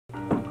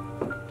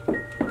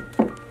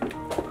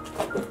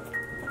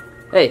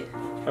Hey.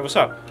 Hey, what's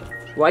up?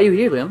 Why are you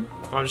here, Liam?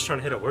 Oh, I'm just trying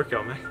to hit a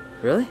workout, man.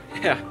 Really?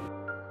 Yeah.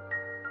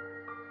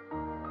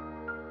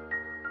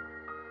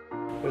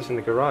 What's in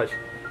the garage?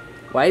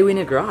 Why are you in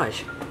a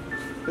garage?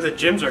 Because the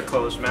gyms are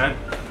closed, man.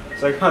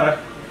 So I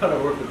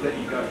gotta work with what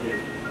you got here.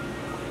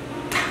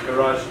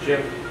 Garage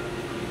gym.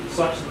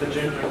 Sucks that the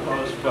gyms are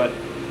closed, but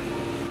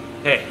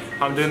hey,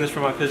 I'm doing this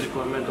for my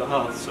physical and mental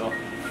health, so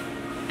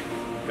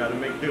gotta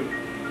make do.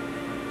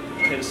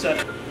 Hit a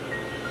set.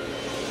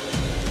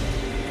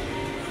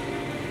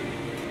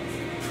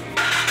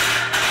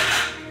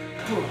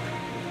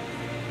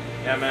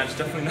 Yeah, man, it's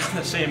definitely not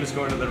the same as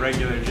going to the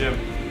regular gym.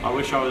 I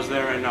wish I was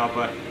there right now,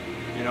 but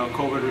you know,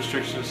 COVID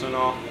restrictions and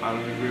all, I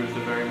don't agree with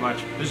it very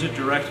much. There's a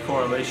direct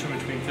correlation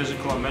between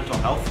physical and mental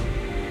health,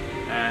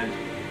 and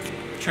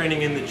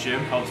training in the gym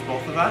helps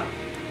both of that.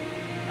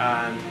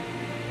 And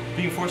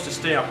being forced to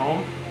stay at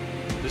home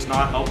does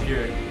not help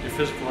your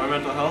physical or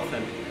mental health,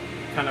 and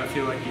kind of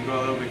feel like you go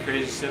a little bit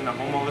crazy sitting at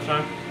home all the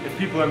time. If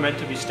people are meant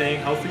to be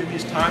staying healthy in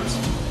these times,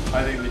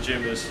 I think the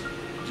gym is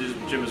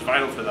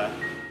vital for that.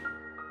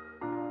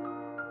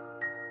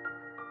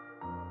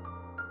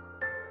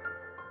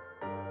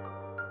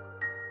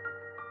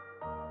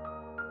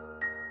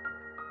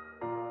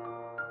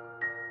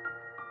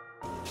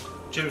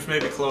 Gyms may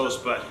be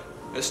closed, but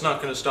it's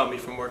not going to stop me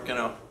from working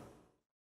out.